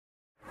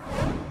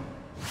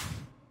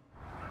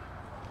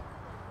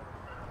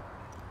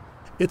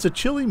It's a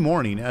chilly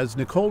morning as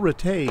Nicole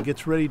Rattay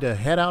gets ready to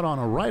head out on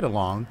a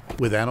ride-along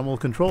with Animal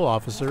Control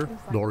Officer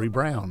Lori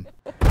Brown.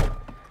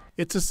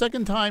 It's the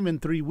second time in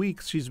 3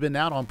 weeks she's been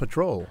out on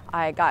patrol.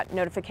 I got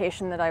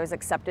notification that I was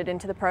accepted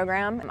into the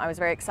program. I was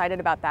very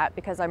excited about that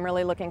because I'm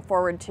really looking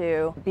forward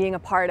to being a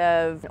part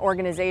of an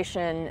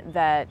organization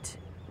that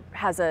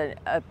has a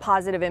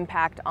positive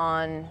impact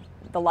on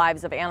the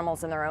lives of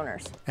animals and their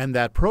owners. And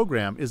that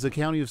program is the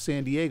County of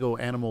San Diego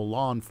Animal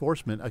Law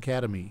Enforcement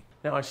Academy.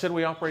 Now, I said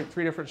we operate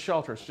 3 different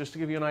shelters, just to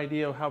give you an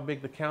idea of how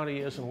big the county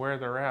is and where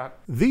they're at.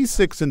 These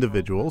 6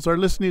 individuals are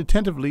listening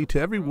attentively to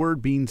every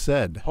word being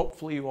said.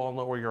 Hopefully you all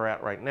know where you're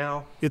at right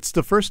now. It's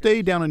the first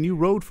day down a new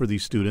road for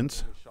these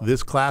students.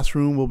 This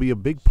classroom will be a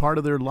big part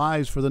of their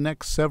lives for the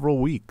next several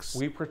weeks.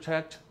 We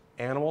protect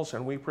animals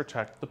and we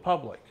protect the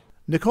public.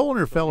 Nicole and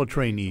her fellow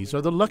trainees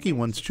are the lucky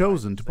ones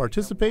chosen to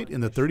participate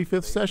in the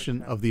 35th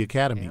session of the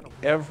Academy.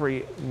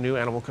 Every new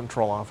animal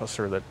control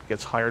officer that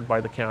gets hired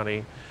by the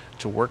county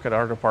to work at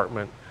our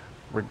department,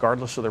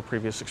 regardless of their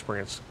previous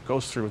experience,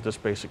 goes through this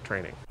basic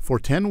training. For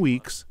 10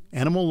 weeks,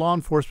 animal law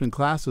enforcement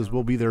classes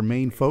will be their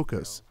main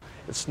focus.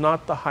 It's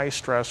not the high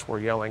stress we're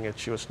yelling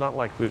at you. It's not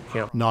like boot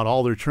camp. Not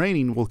all their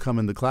training will come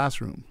in the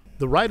classroom.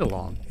 The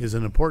ride-along is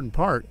an important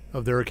part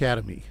of their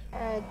academy.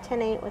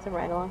 10-8 with a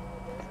ride-along.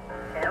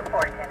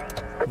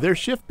 Their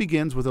shift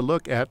begins with a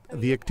look at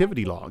the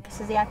activity log.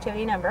 This is the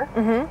activity number.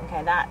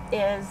 Okay, that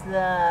is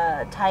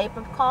the type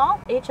of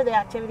call. Each of the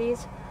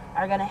activities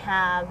are going to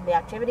have the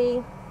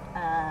activity,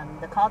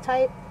 the call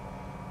type,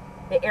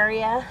 the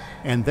area.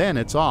 And then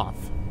it's off.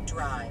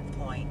 Drive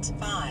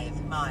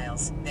 0.5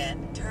 miles,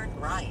 then turn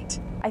right.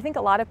 I think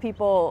a lot of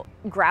people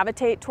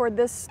gravitate toward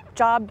this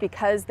job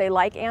because they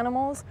like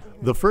animals.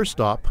 The first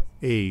stop,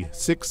 a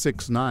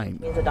 669.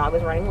 Means the dog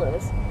was running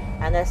loose.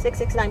 And the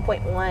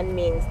 669.1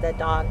 means the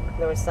dog,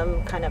 there was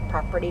some kind of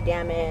property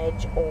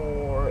damage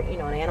or,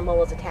 an animal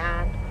was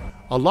attacked.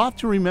 A lot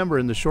to remember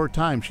in the short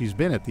time she's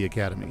been at the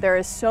Academy. There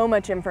is so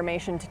much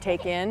information to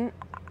take in.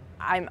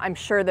 I'm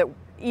sure that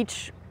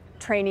each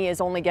trainee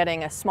is only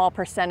getting a small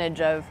percentage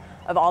of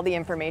all the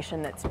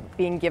information that's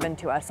being given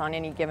to us on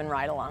any given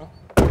ride-along.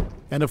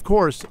 And of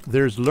course,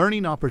 there's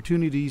learning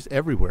opportunities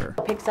everywhere.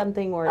 Pick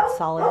something where it's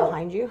solid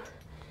behind you,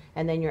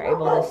 and then you're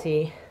able to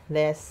see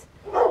this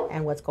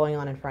and what's going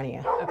on in front of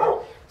you.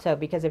 Okay. So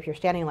because if you're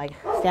standing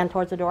stand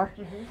towards the door,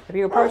 if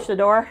you approach the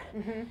door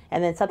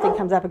and then something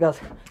comes up and goes,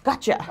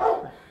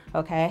 gotcha,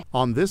 okay?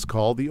 On this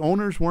call, the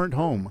owners weren't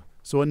home,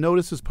 so a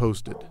notice is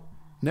posted.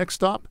 Next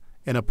stop,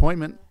 an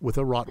appointment with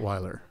a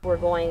Rottweiler. We're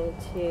going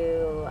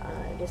to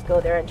just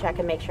go there and check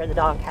and make sure the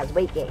dog has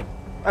weight gain.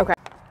 Okay.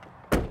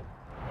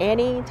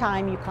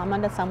 Anytime you come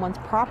onto someone's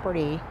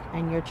property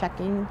and you're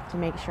checking to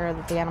make sure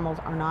that the animals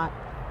are not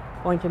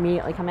going to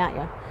immediately come at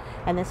you.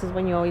 And this is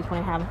when you always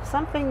want to have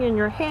something in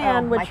your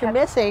hand, which you're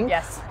missing.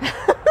 Yes.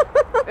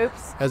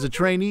 Oops. As a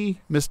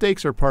trainee,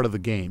 mistakes are part of the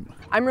game.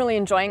 I'm really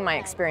enjoying my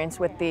experience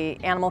with the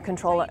Animal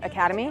Control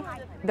Academy.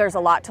 There's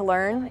a lot to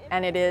learn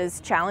and it is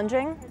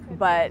challenging,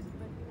 but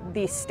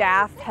the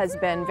staff has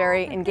been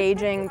very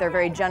engaging. They're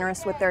very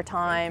generous with their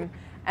time.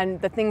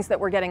 And the things that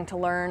we're getting to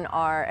learn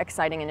are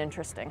exciting and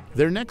interesting.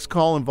 Their next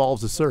call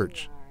involves a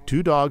search.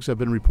 2 dogs have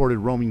been reported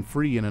roaming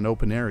free in an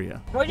open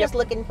area. We're just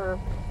looking for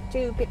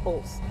 2 pit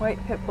bulls.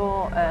 White pit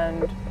bull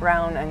and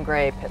brown and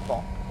gray pit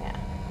bull. Yeah.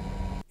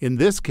 In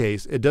this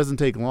case, it doesn't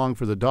take long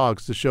for the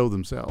dogs to show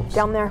themselves.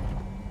 Down there.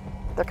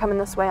 They're coming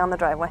this way on the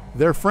driveway.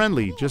 They're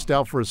friendly, just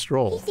out for a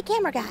stroll. He's the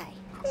camera guy.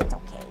 It's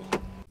okay.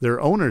 Their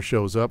owner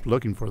shows up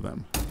looking for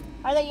them.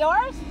 Are they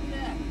yours?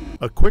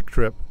 A quick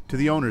trip to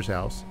the owner's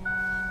house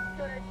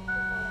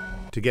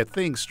to get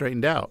things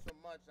straightened out.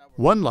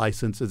 One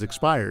license is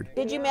expired.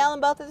 Did you mail them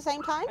both at the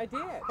same time? I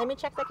did. Let me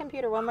check the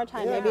computer one more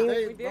time. Yeah,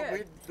 Maybe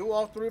we do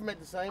all 3 of them at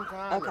the same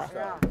time. Okay.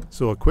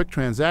 So a quick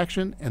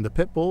transaction and the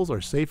pit bulls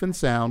are safe and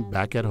sound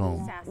back at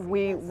home.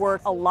 We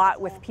work a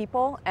lot with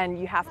people and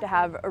you have to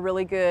have a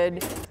really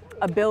good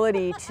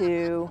ability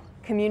to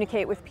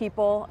communicate with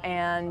people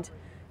and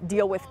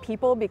deal with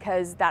people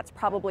because that's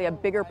probably a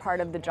bigger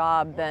part of the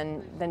job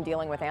than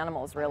dealing with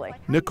animals, really.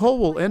 Nicole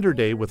will end her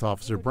day with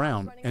Officer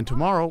Brown, and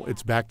tomorrow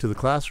it's back to the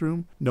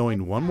classroom,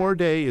 knowing one more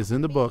day is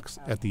in the books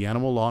at the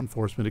Animal Law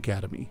Enforcement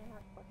Academy.